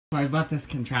So I've let this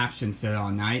contraption sit all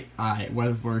night. It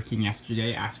was working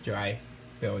yesterday after I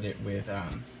filled it with,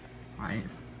 why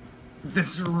is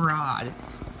this rod?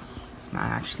 It's not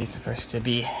actually supposed to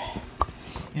be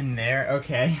in there,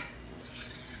 okay.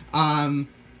 So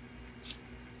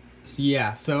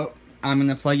yeah, so I'm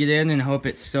gonna plug it in and hope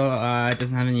it still,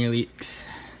 doesn't have any leaks.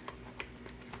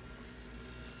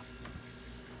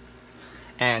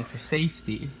 And for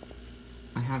safety,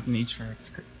 I have made sure it's,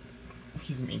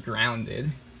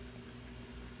 grounded.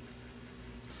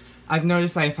 I've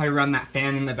noticed that if I run that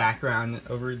fan in the background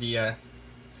over the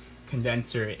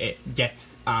condenser, it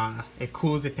gets, it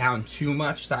cools it down too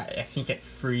much that I think it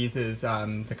freezes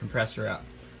the compressor up.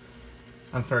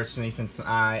 Unfortunately, since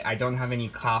I don't have any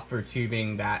copper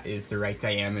tubing that is the right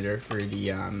diameter for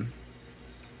the,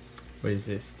 what is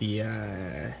this, the,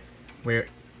 where it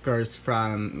goes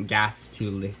from gas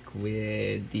to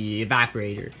liquid, the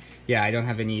evaporator. Yeah, I don't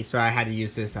have any, so I had to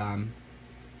use this,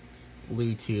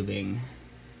 blue tubing,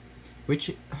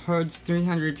 which holds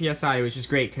 300 psi, which is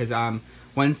great because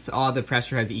once all the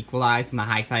pressure has equalized on the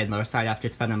high side and low side after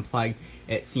it's been unplugged,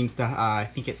 it seems to, I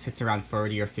think it sits around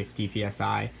 40 or 50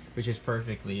 psi, which is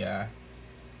perfectly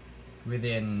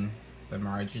within the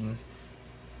margins.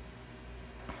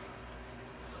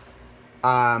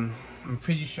 I'm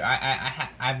pretty sure, I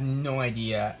have no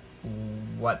idea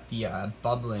what the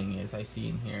bubbling is I see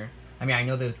in here. I mean, I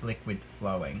know there's liquid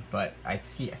flowing, but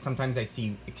sometimes I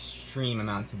see extreme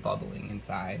amounts of bubbling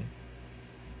inside.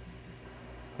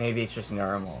 Maybe it's just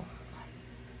normal.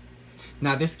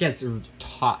 Now this gets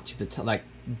hot to the like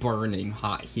burning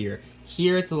hot here.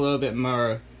 Here it's a little bit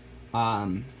more,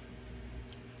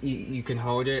 you can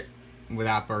hold it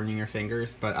without burning your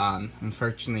fingers, but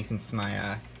unfortunately, since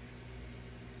my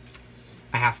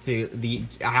I have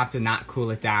to not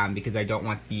cool it down because I don't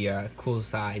want the cool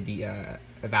side, the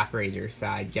evaporator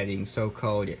side, getting so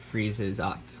cold it freezes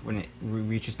up when it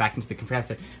reaches back into the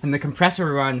compressor. And the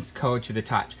compressor runs cold to the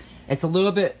touch. It's a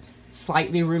little bit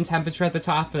slightly room temperature at the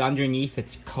top, but underneath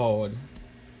it's cold.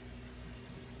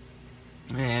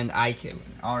 And I can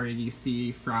already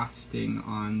see frosting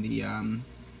on the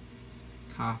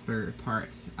copper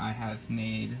parts I have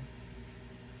made.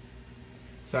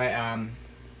 So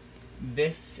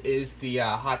this is the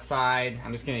hot side.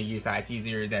 I'm just going to use that. It's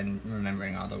easier than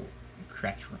remembering all the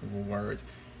correct words.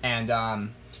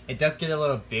 And it does get a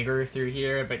little bigger through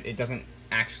here, but it doesn't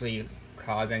actually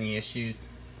cause any issues.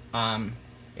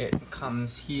 It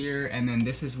comes here, and then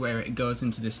this is where it goes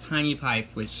into this tiny pipe,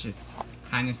 which is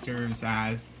kind of serves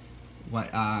as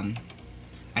what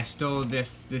I stole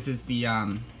this. This is the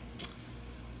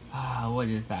what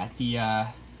is that? The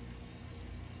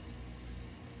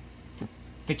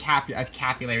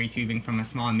capillary tubing from a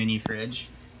small mini fridge,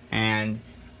 and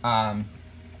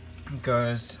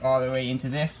goes all the way into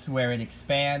this where it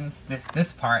expands.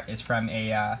 This part is from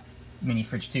a mini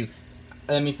fridge too.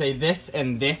 Let me say, this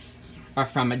and this are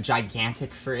from a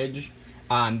gigantic fridge.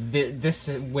 This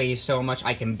weighs so much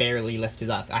I can barely lift it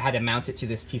up. I had to mount it to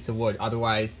this piece of wood,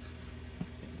 otherwise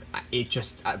it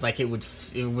just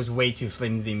it was way too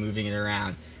flimsy moving it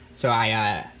around. So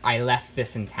I left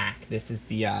this intact. This is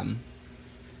the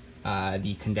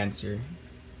condenser.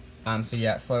 So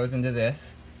yeah, it flows into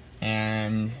this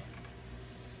and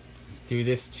through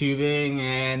this tubing,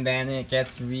 and then it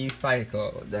gets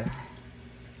recycled.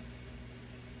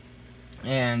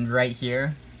 And right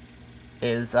here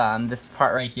is this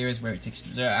part right here is where it's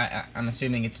I'm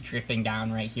assuming it's dripping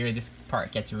down right here. This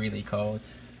part gets really cold.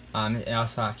 It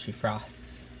also actually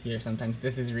frosts here sometimes.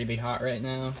 This is really hot right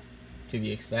now, to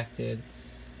be expected.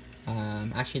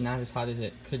 Actually not as hot as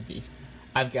it could be.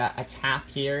 I've got a tap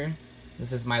here.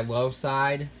 This is my low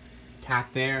side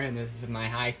tap there, and this is my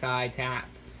high side tap.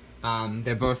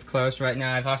 They're both closed right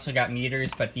now. I've also got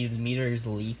meters, but these meters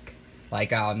leak.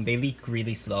 They leak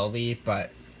really slowly, but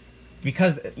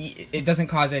because it doesn't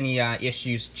cause any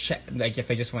issues, like if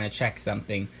I just want to check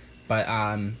something. But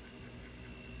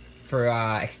for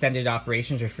extended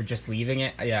operations or for just leaving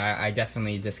it, yeah, I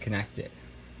definitely disconnect it.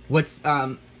 What's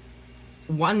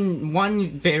one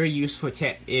very useful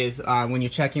tip is when you're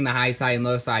checking the high side and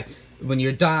low side, when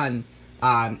you're done,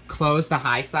 close the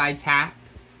high side tap.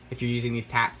 If you're using these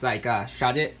taps,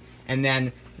 shut it, and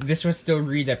then this will still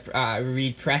read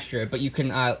pressure, but you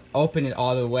can open it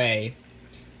all the way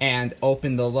and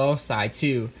open the low side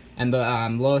too, and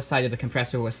the low side of the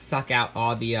compressor will suck out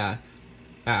all the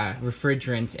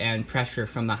refrigerant and pressure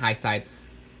from the high side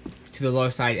to the low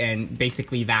side and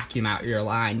basically vacuum out your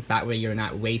lines. That way you're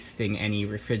not wasting any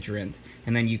refrigerant.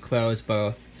 And then you close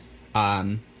both,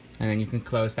 and then you can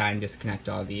close that and disconnect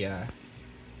all the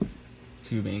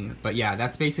tubing. But yeah,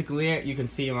 that's basically it. You can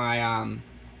see my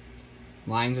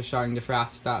lines are starting to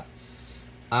frost up.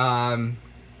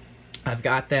 I've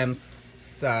got them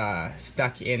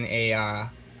stuck in a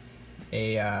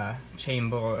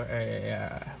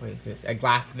chamber, what is this? A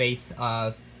glass vase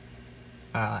of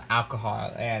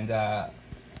alcohol, and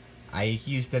I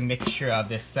used a mixture of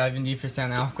this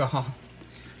 70% alcohol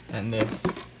and this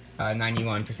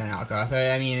 91% alcohol. So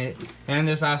I mean, and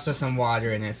there's also some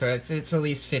water in it, so it's at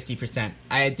least 50%.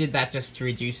 I did that just to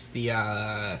reduce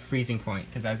the freezing point,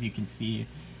 because as you can see,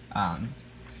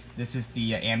 this is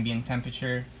the ambient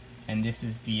temperature, and this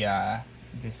is the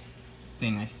this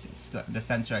thing the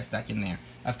sensor I stuck in there.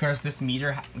 Of course, this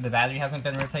meter, the battery hasn't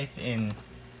been replaced in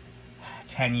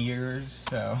 10 years,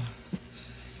 so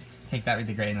take that with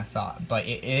a grain of salt. But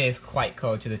it is quite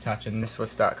cold to the touch, and this will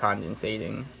start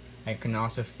condensating. I can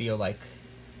also feel like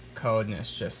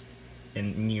coldness just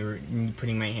in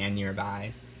putting my hand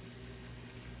nearby.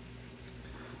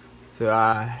 So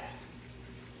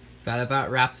that about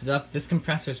wraps it up. This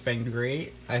compressor's been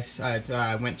great. I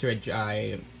went to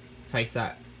a place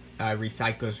that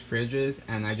recycles fridges,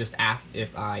 and I just asked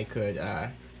if I could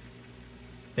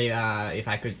if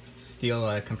I could steal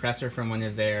a compressor from one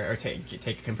of their, or take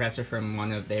a compressor from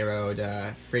one of their old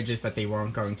fridges that they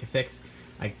weren't going to fix.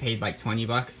 I paid like 20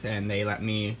 bucks, and they let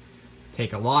me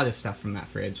take a lot of stuff from that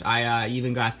fridge. I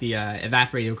even got the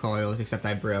evaporator coils, except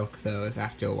I broke those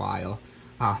after a while.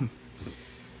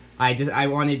 I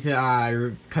wanted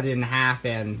to cut it in half,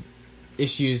 and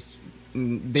issues.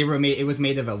 It was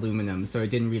made of aluminum, so it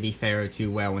didn't really fare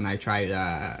too well when I tried.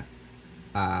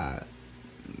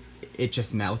 It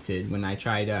just melted when I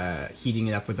tried heating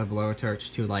it up with a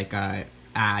blowtorch to like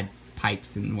add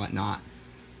pipes and whatnot.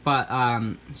 But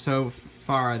so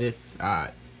far this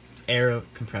air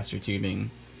compressor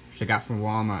tubing, which I got from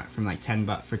Walmart from like 10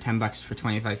 bucks for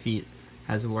 25 feet,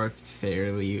 has worked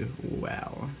fairly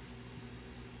well.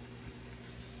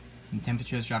 The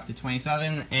temperature has dropped to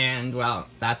 27, and well,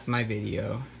 that's my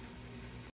video.